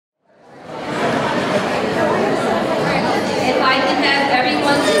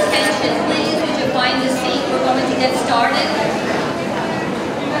get started?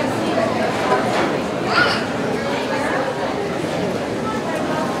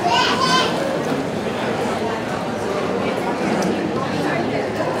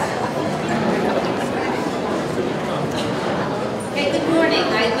 Okay, good morning.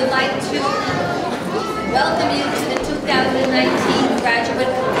 I would like to welcome you to the 2019 graduate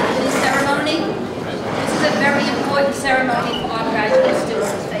completion ceremony. This is a very important ceremony for our graduate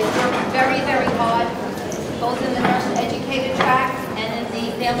students. They work very, very hard, both in the nurse educator track and in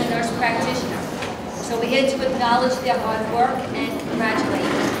the family nurse practitioner. So we're here to acknowledge their hard work and congratulate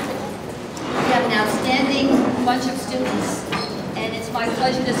them. We have an outstanding bunch of students, and it's my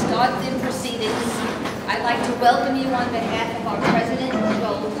pleasure to start the proceedings. I'd like to welcome you on behalf of our president,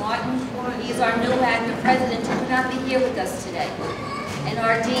 Joel Martin. He's our new Wagner president who could not be here with us today. And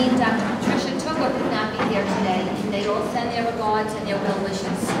our dean, Dr. Patricia Tucker, could not be here today. And they all send their regards and their well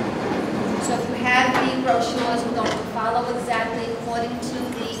wishes. So if you have the brochures, we're going to follow exactly according to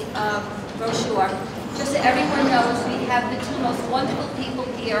the brochure. Just so everyone knows, we have the two most wonderful people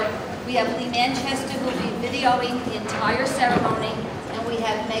here. We have Lee Manchester, who will be videoing the entire ceremony, and we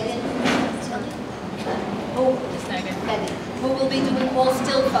have Megan, who will be doing all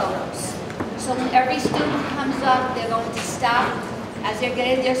still photos. So when every student comes up, they're going to stop. As they're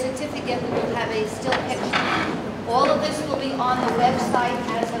getting their certificate, we will have a still picture. All of this will be on the website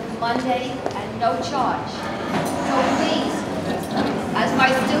as of Monday at no charge. So please, as my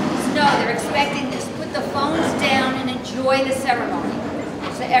students know, they're expecting this, put the phones down and enjoy the ceremony.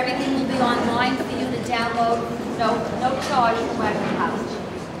 So everything will be online for you to download, no charge from Wagner College.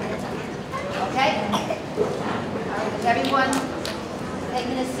 Okay? Is everyone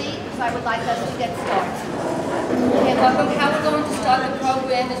taking a seat? Because I would like us to get started. Okay, welcome. How we're going to start the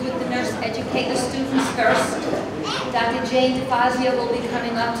program is with the nurse educator students first. Dr. Jane DeFazio will be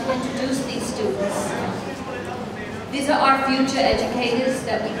coming up to introduce these students. These are our future educators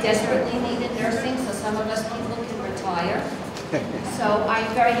that we desperately need in nursing, so some of us people can retire. So I'm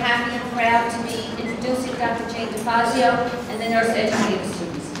very happy and proud to be introducing Dr. Jane DeFazio and the nurse educator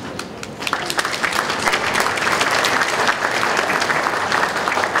students.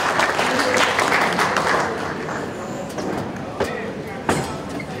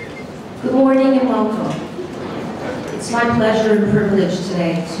 Good morning and welcome. It's my pleasure and privilege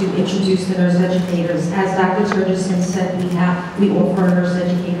today to introduce the nurse educators. As Dr. Turgeson said, we offer a nurse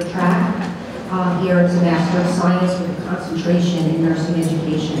educator track. Here it's a Master of Science with a concentration in nursing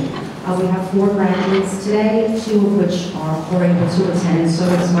education. We have 4 graduates today, 2 of which are able to attend, so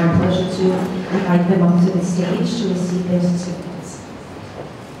it's my pleasure to invite them up to the stage to receive their certificates.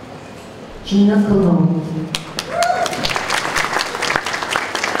 Gina Colon.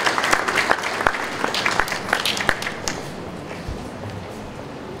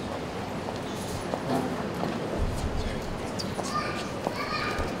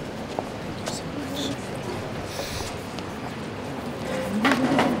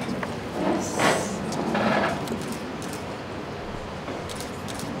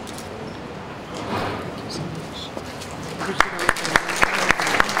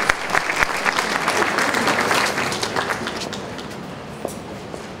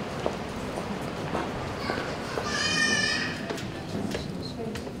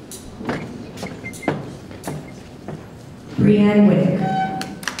 Brianne.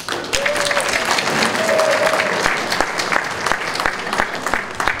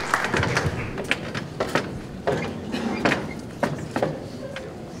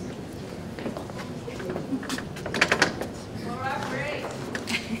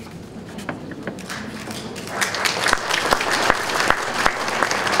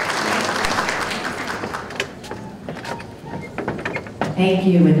 Thank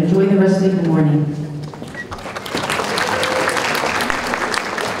you, and enjoy the rest of the morning.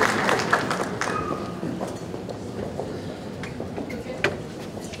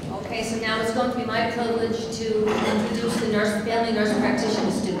 Okay, so now it's going to be my privilege to introduce the family nurse practitioner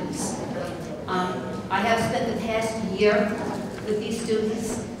students. I have spent the past year with these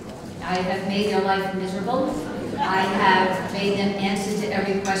students. I have made their life miserable. I have made them answer to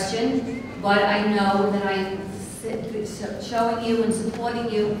every question, but I know that I'm showing you and supporting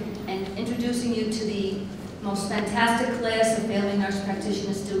you and introducing you to the most fantastic class of family nurse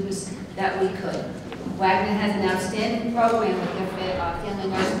practitioner students that we could. Wagner has an outstanding program with their family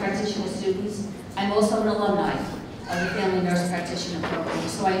nurse practitioner students. I'm also an alumni of the family nurse practitioner program,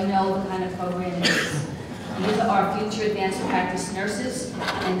 so I know the kind of program it is. These are our future advanced practice nurses,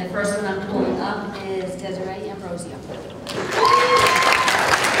 and the first one I'm pulling up is Desiree Ambrosio.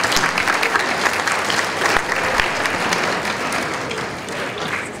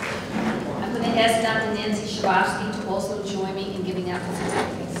 I'm going to ask Dr. Nancy Shabowski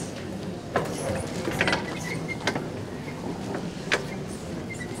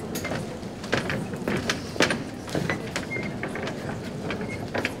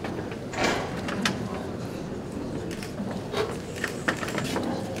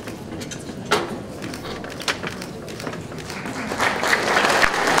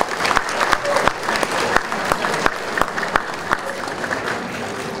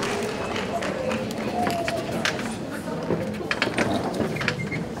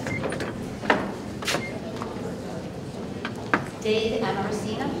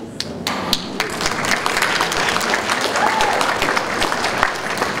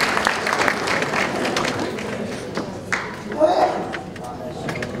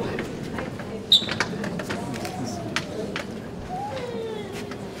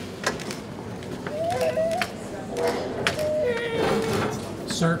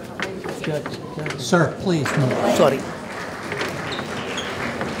Sir, sir, please move. Sorry.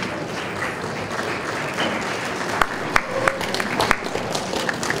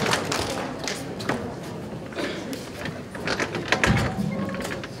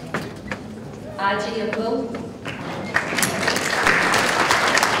 Agyeibea.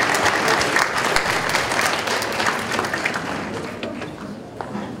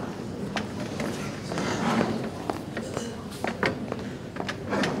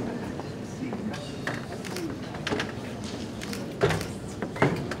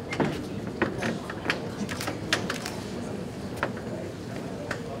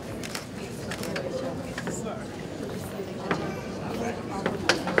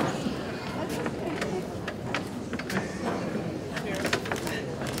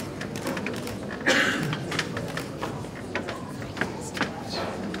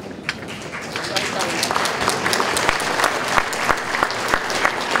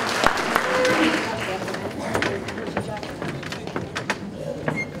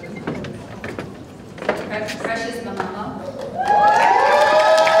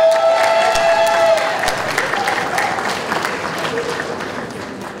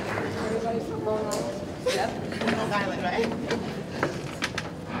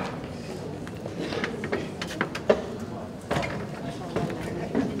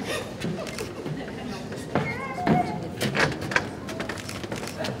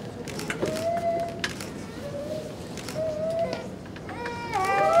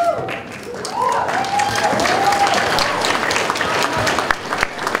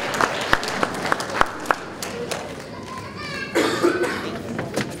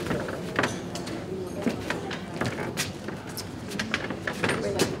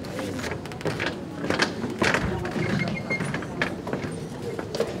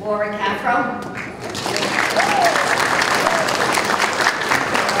 Cafro.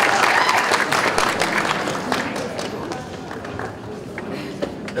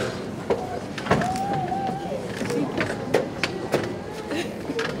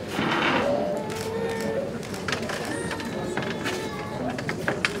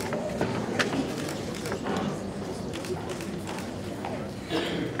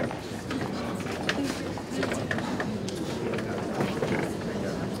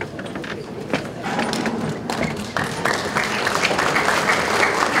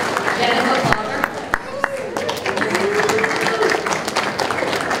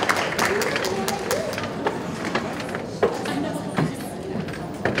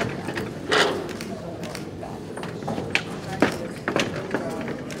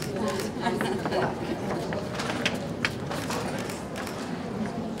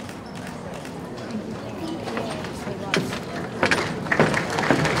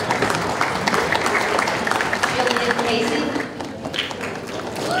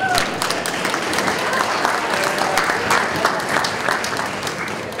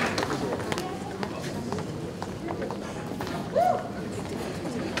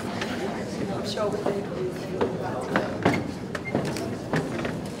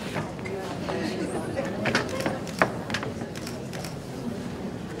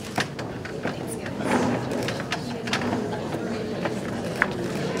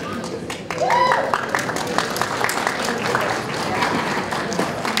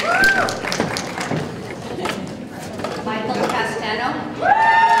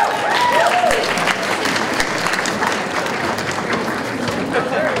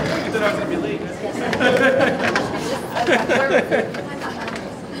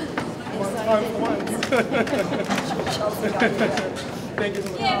 Thank you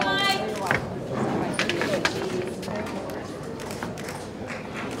so much. Yeah, Mike.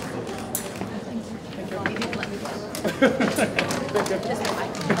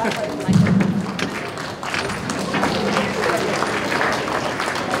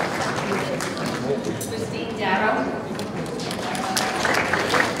 Christine Darrow.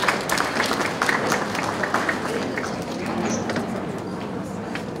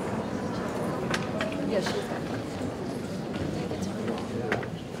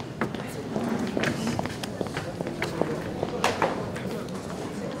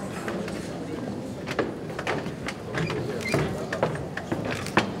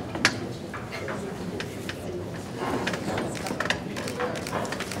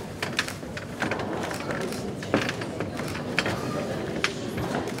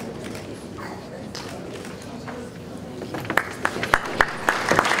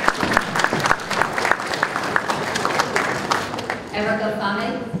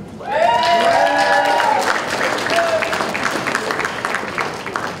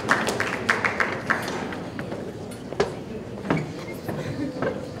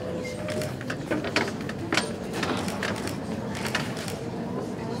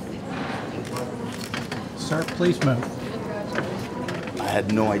 please move. I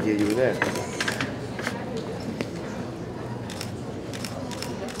had no idea you were there.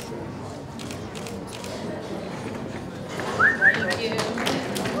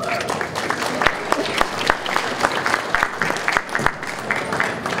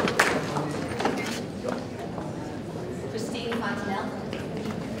 Fontenelle.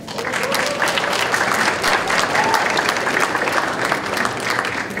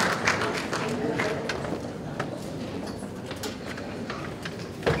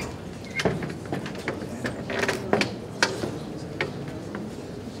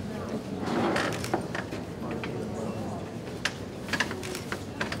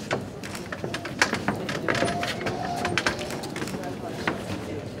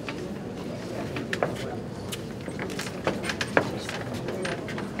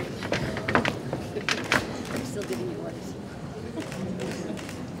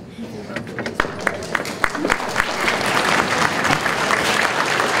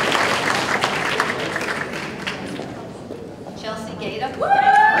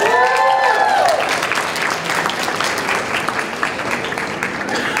 Gaeta.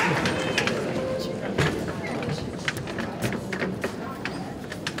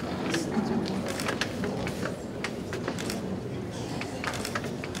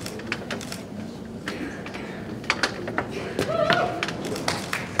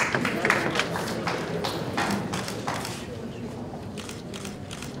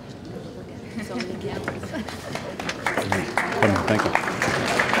 Thank you.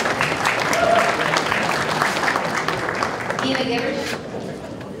 Girish.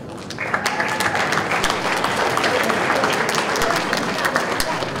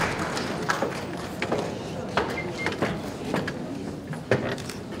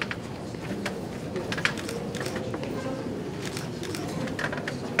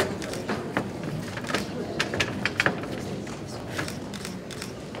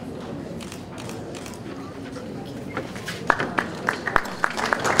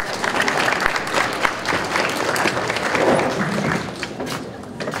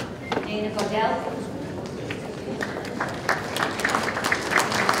 Goidel.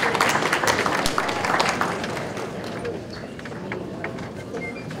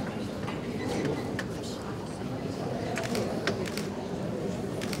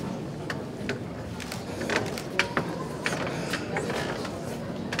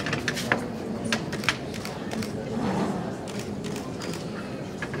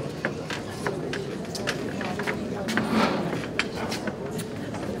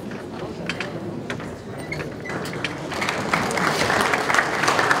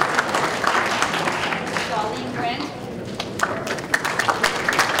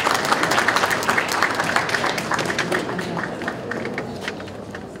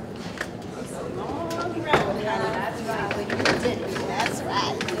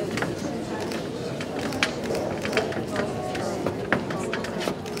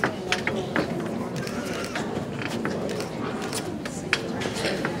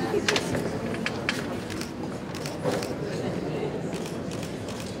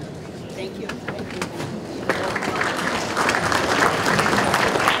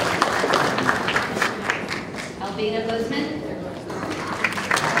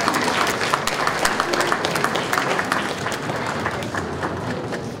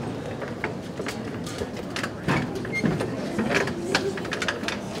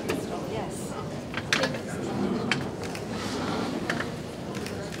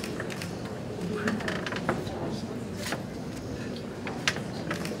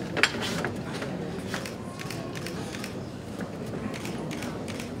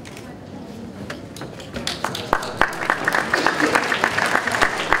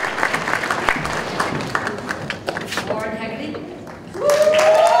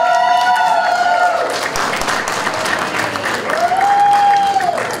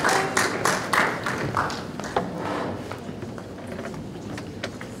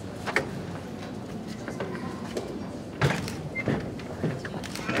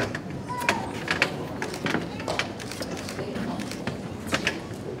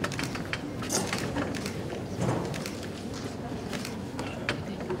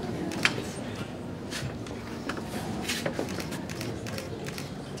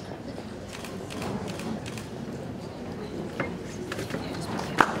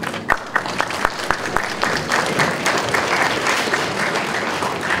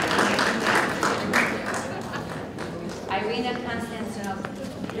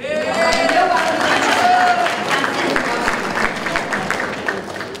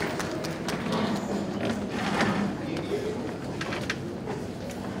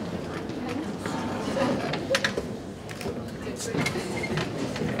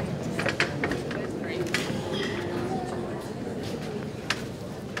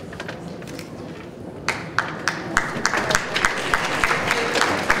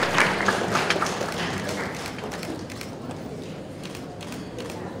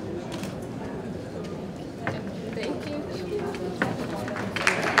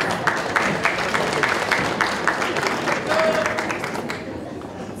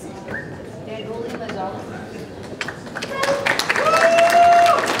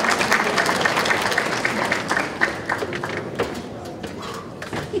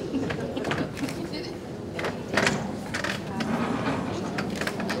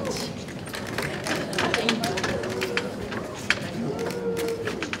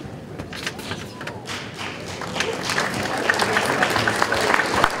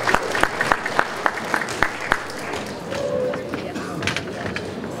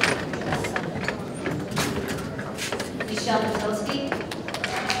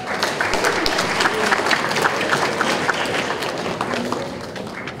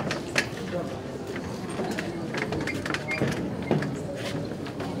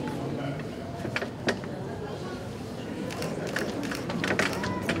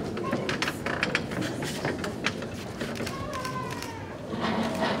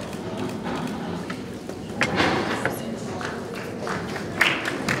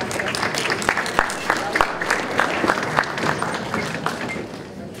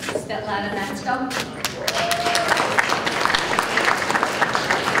 Svetlana Natsko.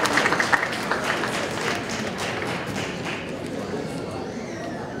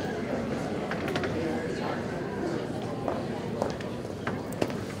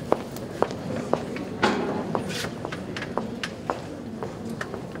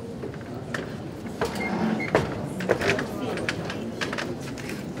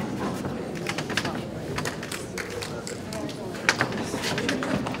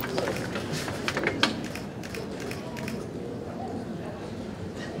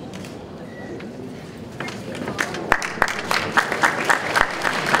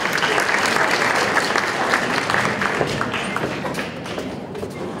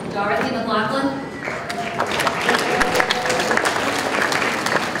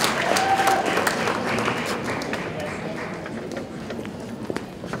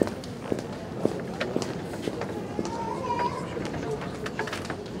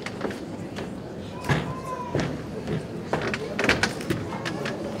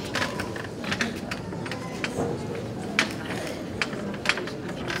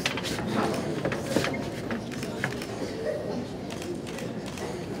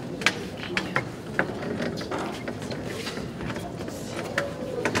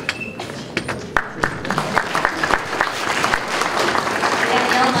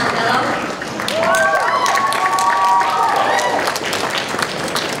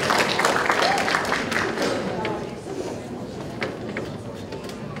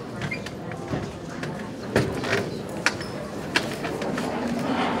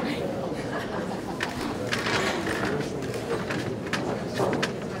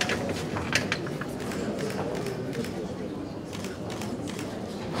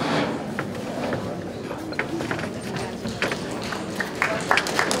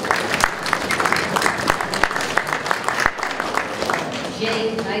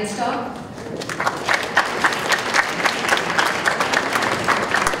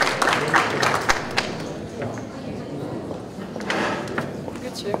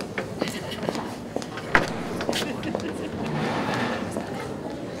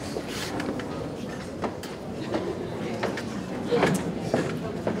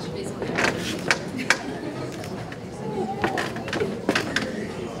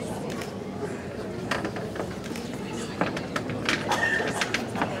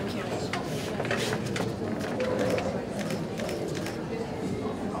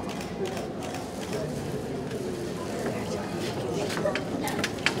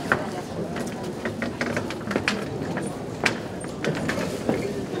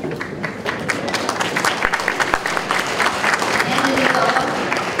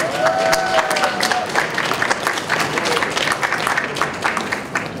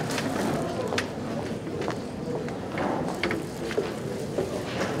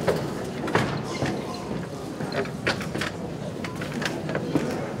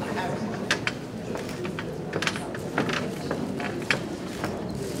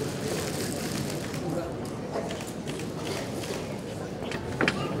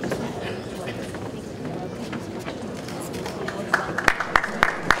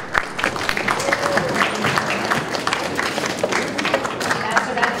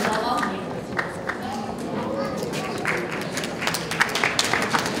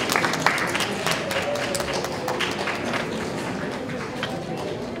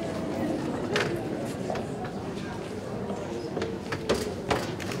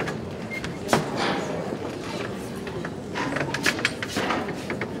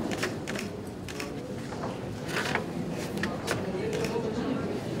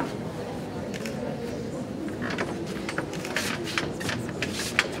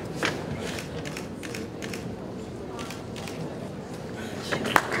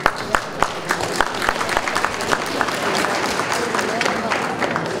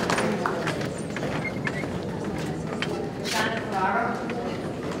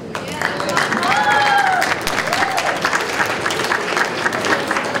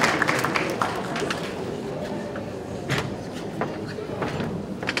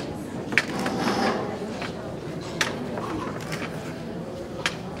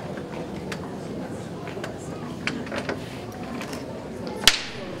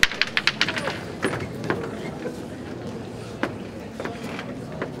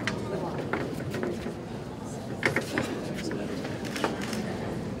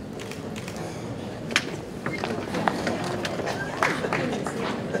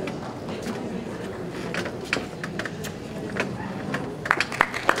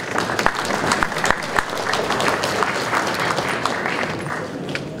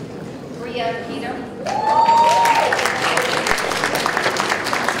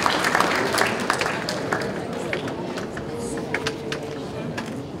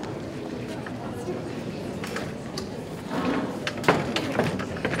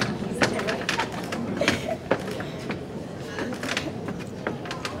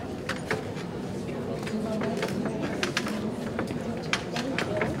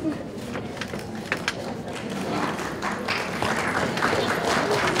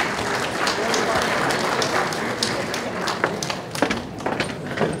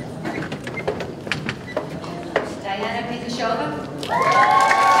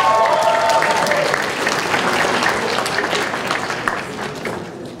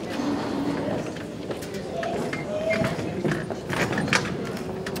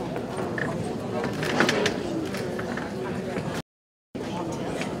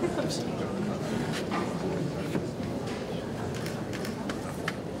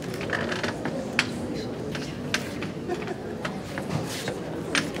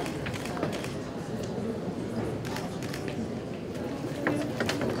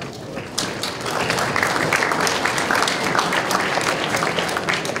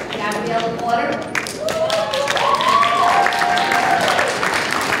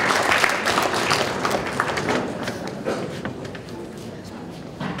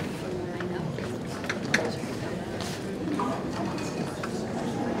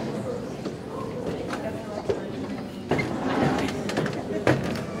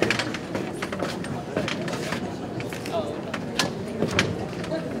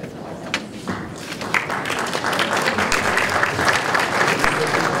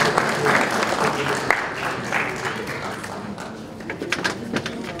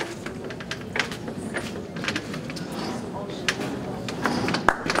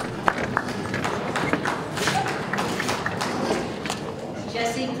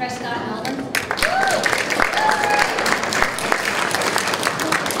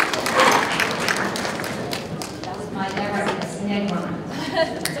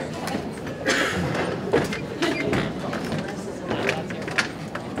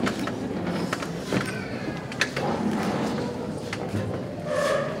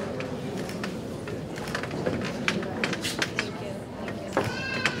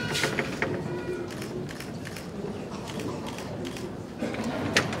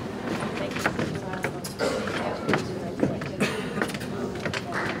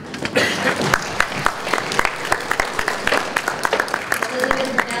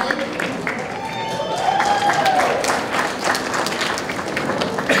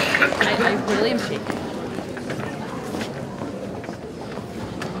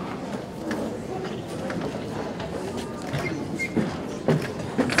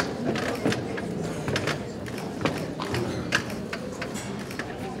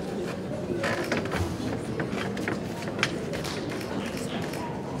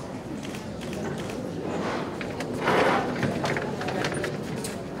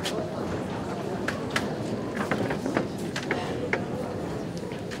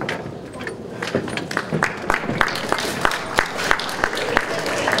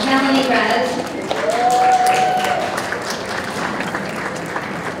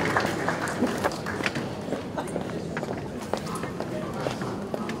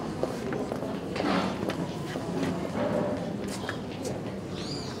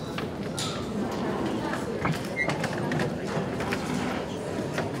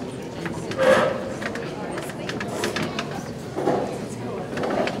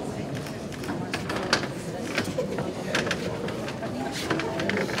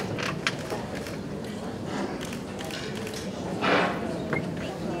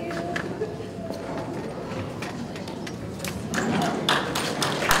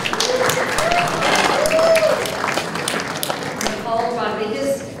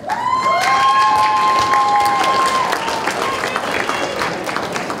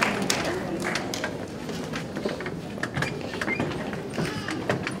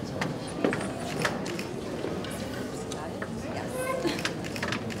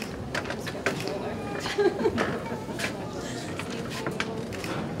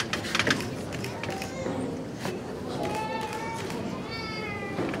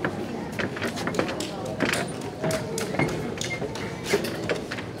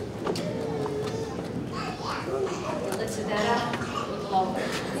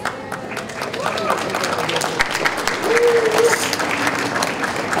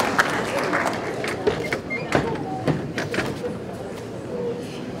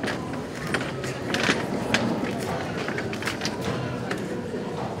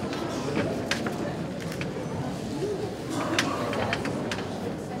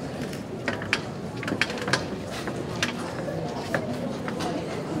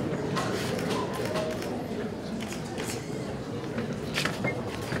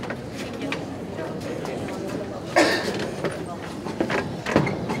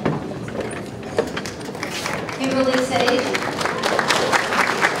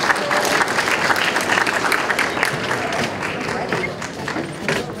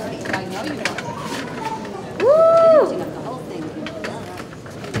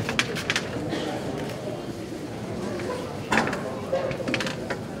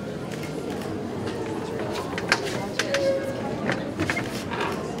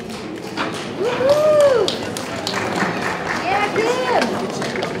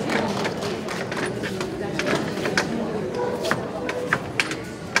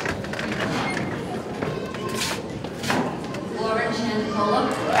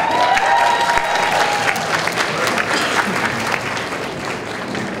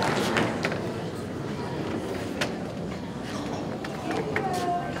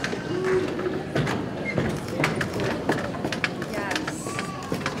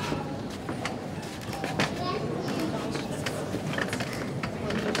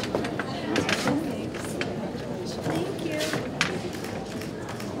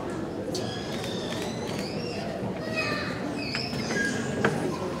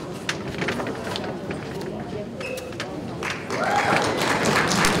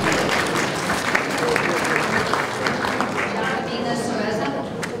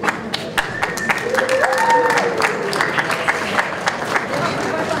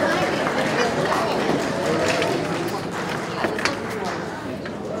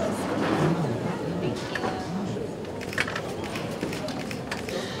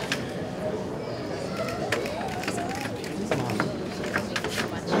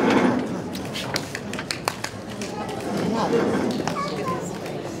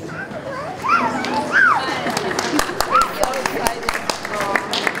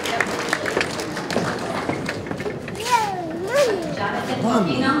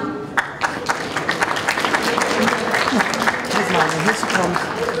 Filipino. Here's mommy. Here she comes.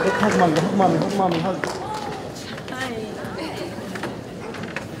 Look, hug mommy. Hug mommy. Hug mommy. Hug.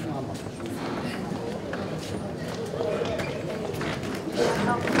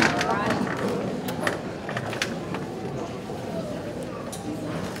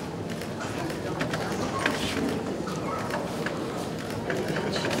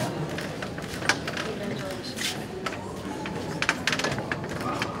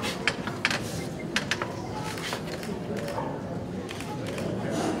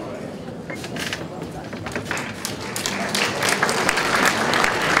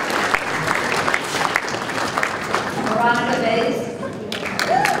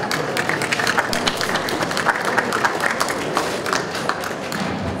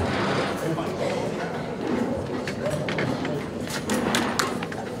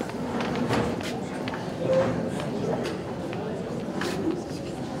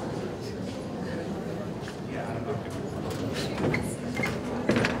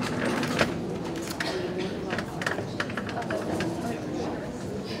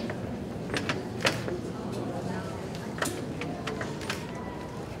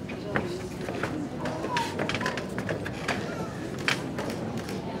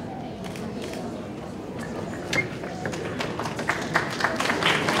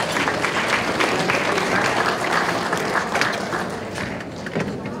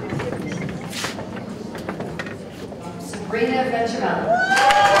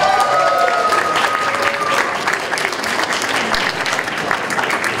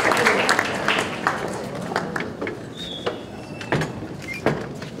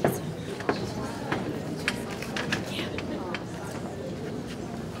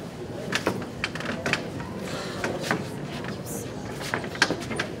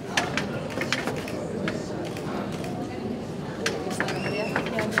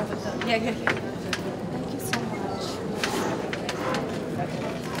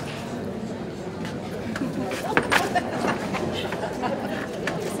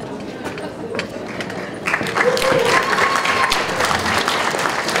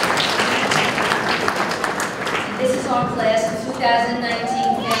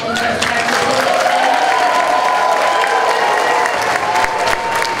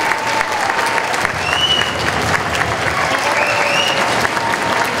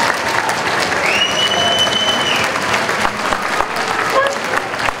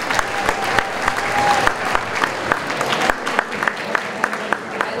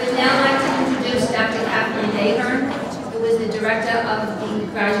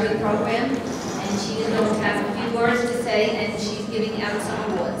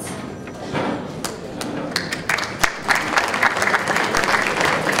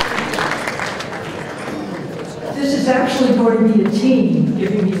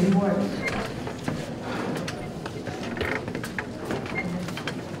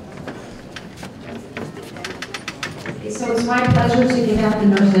 So it's my pleasure to give out the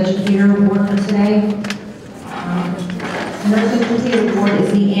Nurse Educator Award for today. Nurse Educator Award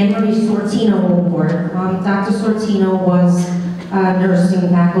is the Anne-Marie Sortino Award. Dr. Sortino was nursing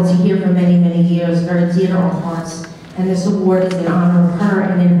faculty here for many, many years, very dear to our hearts. And this award is in honor of her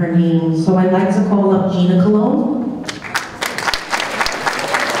and in her name. So I'd like to call up Gina Colon.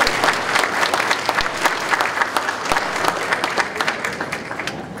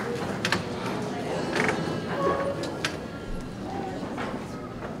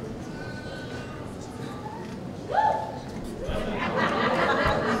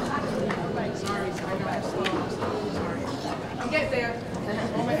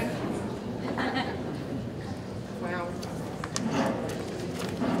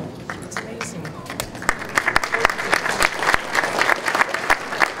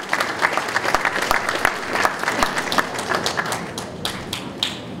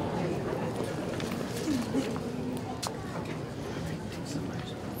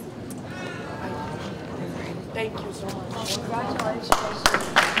 Thank you so much. Congratulations.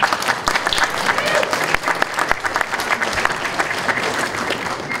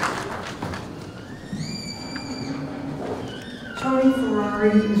 Tony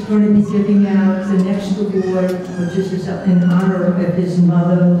Ferrari is going to be giving out the next award, which is in honor of his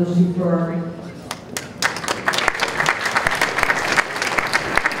mother, Lucy Ferrari.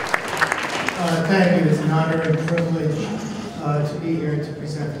 Thank you. It's an honor and privilege to be here to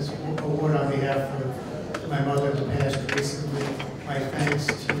present this award on behalf of my mother who passed recently. My thanks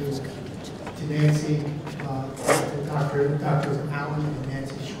to Nancy, Dr. Allen and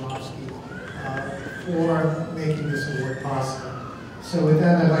Nancy Schwabsky for making this award possible. So with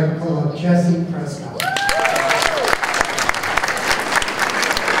that, I'd like to call up Jesse Prescott.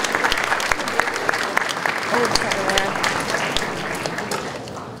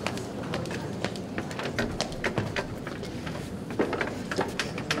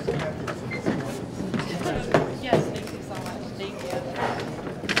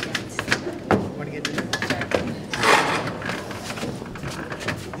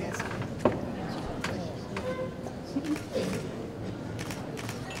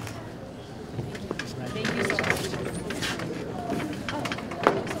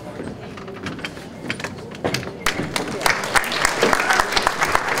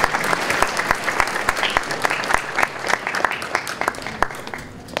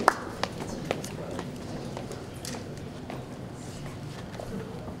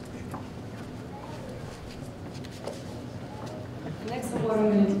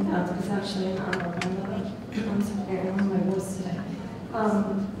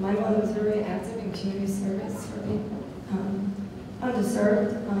 My mother was very active in community service, very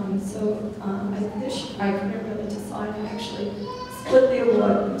underserved. I couldn't really decide. I actually split the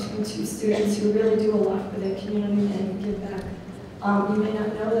award between two students who really do a lot for their community and give back. You may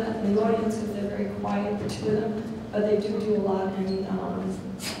not know that in the audience because they're very quiet, the two of them, but they do a lot, and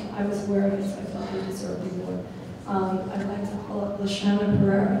I was aware of it, so I felt they deserved the award. I'd like to call up Lashana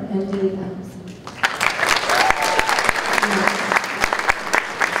Pereira and Jillian.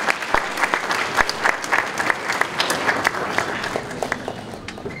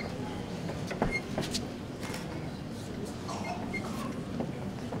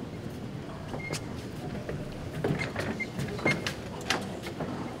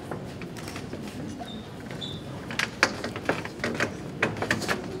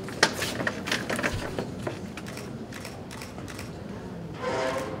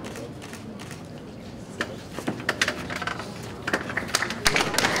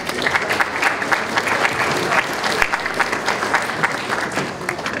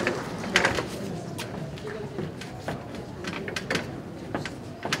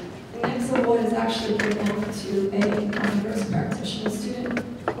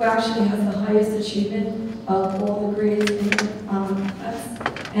 Achievement of all the grades in class,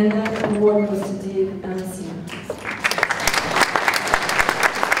 and that award was to Amarasena.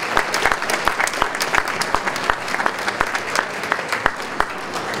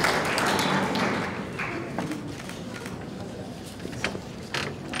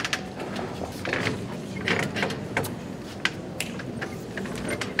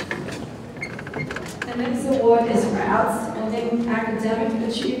 The next award is for outstanding academic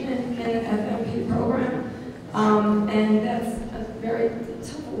achievement in an FMP program, and that's a very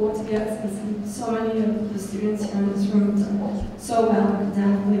tough award to get since so many of the students here in this room have done so well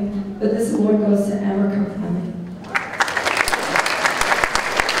academically. But this award goes to Fahme.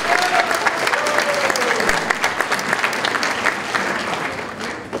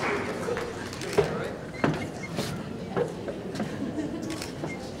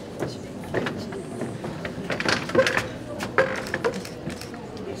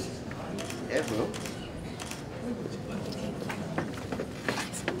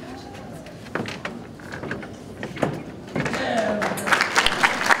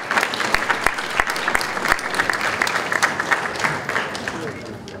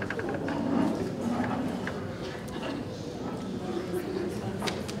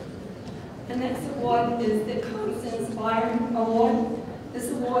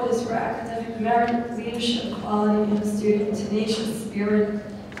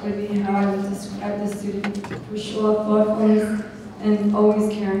 And always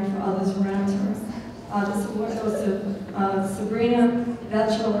caring for others around her. This award goes to Sabrina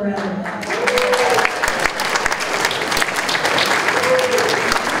Vecchio-Loretta.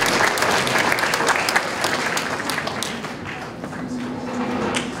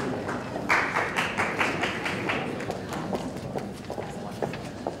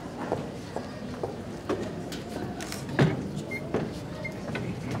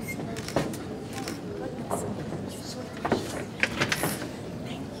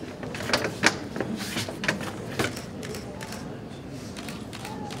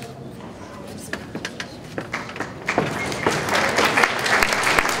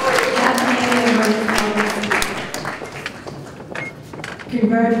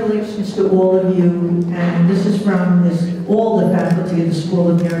 Congratulations to all of you, and this is from all the faculty of the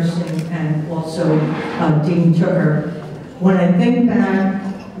School of Nursing and also Dean Tucker. When I think back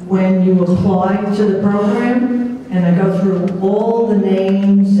when you applied to the program, and I go through all the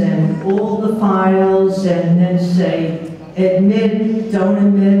names and all the files and then say, admit, don't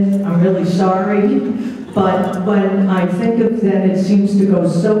admit, I'm really sorry, but when I think of that, it seems to go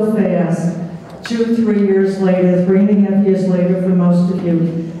so fast. 2, 3 years later, 3.5 years later for most of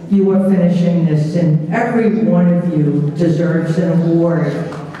you, you are finishing this, and every one of you deserves an award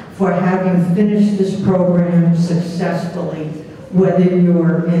for having finished this program successfully, whether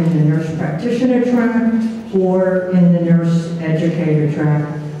you're in the nurse practitioner track or in the nurse educator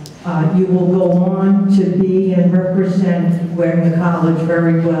track. You will go on to be and represent Wagner College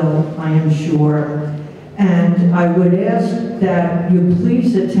very well, I am sure. And I would ask that you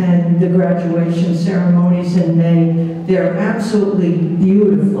please attend the graduation ceremonies in May. They're absolutely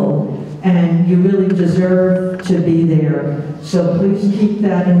beautiful, and you really deserve to be there. So please keep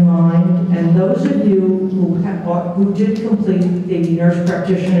that in mind. And those of you who did complete the nurse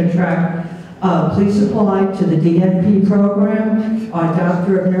practitioner track, please apply to the DNP program. Our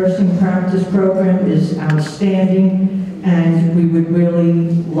Doctor of Nursing Practice program is outstanding, and we would really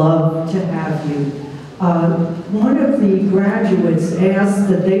love to have you. One of the graduates asked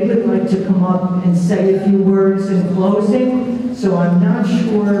that they would like to come up and say a few words in closing, so I'm not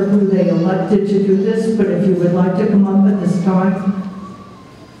sure who they elected to do this, but if you would like to come up at this time.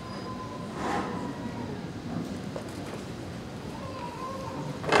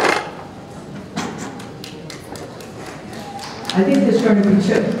 I think there's going to be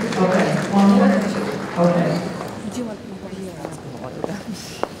two. Okay, one more. Okay.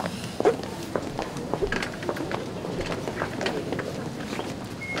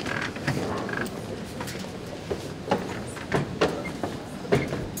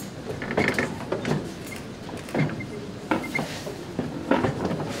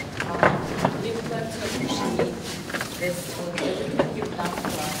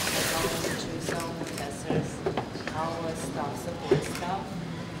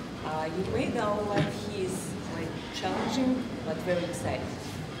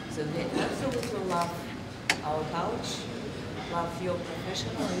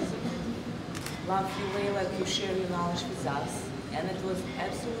 You share your knowledge with us, and it was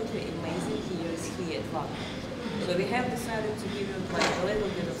absolutely amazing here at Wagner. So we have decided to give you like a little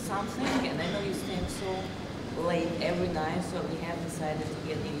bit of something, and I know you staying so late every night, so we have decided to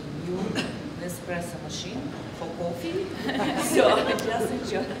get a new espresso machine for coffee. So just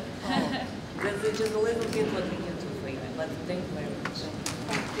enjoy. That's just a little bit what we can do for you, but thank you very much.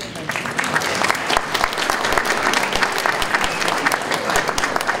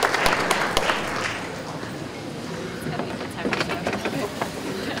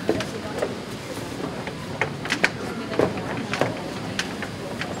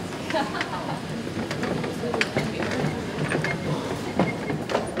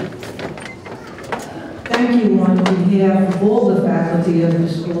 Thank you on behalf of all the faculty of the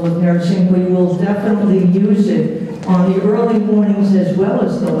School of Nursing. We will definitely use it on the early mornings as well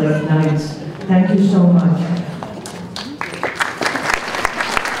as the late nights. Thank you so much.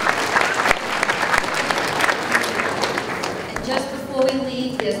 And just before we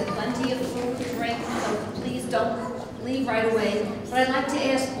leave, there's plenty of food to drink, so please don't leave right away. But I'd like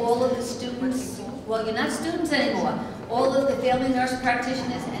to ask all of the students, well, you're not students anymore, all of the family nurse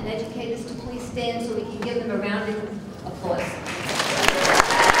practitioners and educators to please stand so we can give them a round of applause.